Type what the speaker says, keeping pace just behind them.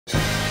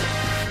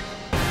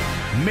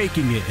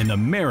Making it in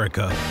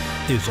America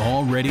is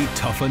already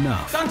tough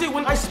enough. Dante,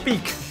 when I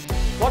speak,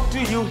 what do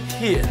you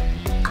hear?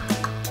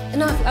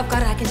 Enough, I've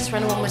got it. I can just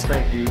run it one more time.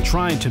 Thank you.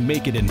 Trying to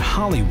make it in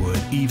Hollywood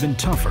even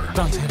tougher.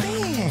 Dante,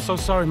 Man. I'm so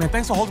sorry, man.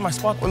 Thanks for holding my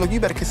spot. Well, look, you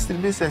better consider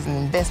this as an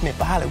investment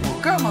for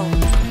Hollywood. Girl mode.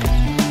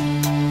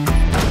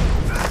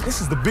 This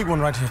is the big one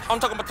right here. I'm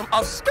talking about them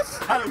outskirts.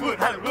 Hollywood.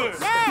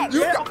 Yeah.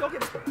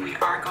 We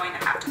are going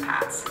to have to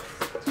pass.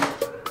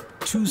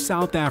 Two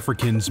South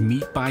Africans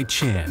meet by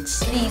chance.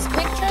 These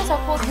pictures are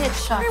called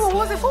headshots. Hey, what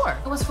was it for?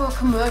 It was for a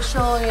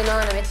commercial, you know,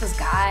 and I met this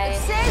guy.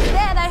 Says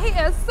that he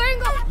is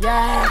single.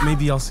 Yeah.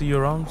 Maybe I'll see you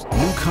around.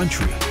 New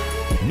country,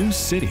 new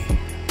city,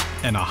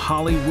 and a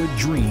Hollywood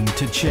dream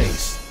to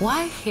chase.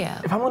 Why here?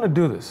 If I'm gonna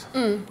do this,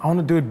 I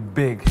wanna do it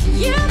big.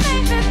 You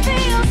make me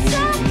feel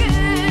so good.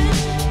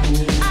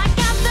 I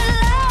got the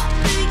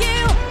love for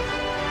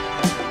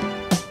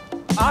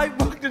you. I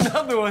booked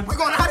another one. We're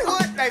going to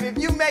Hollywood, baby. If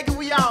you make it,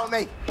 we all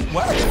make it.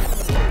 What?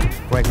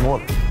 Greg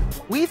Moore.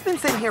 We've been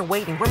sitting here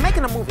waiting. We're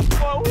making a movie.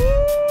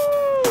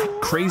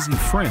 Crazy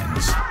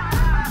friends.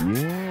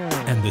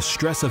 And the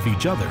stress of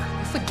each other.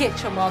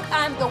 Forget your mug.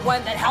 I'm the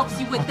one that helps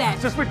you with that.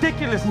 It's just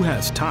ridiculous. Who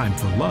has time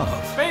for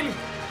love? Bailey,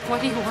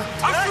 What do you want?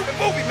 I'm shooting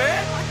the movie,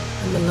 man.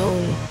 I'm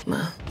alone,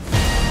 Ma.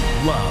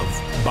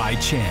 Love by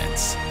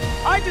chance.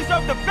 I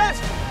deserve the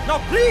best. Now,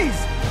 please,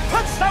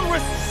 put some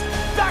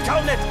respect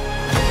on it.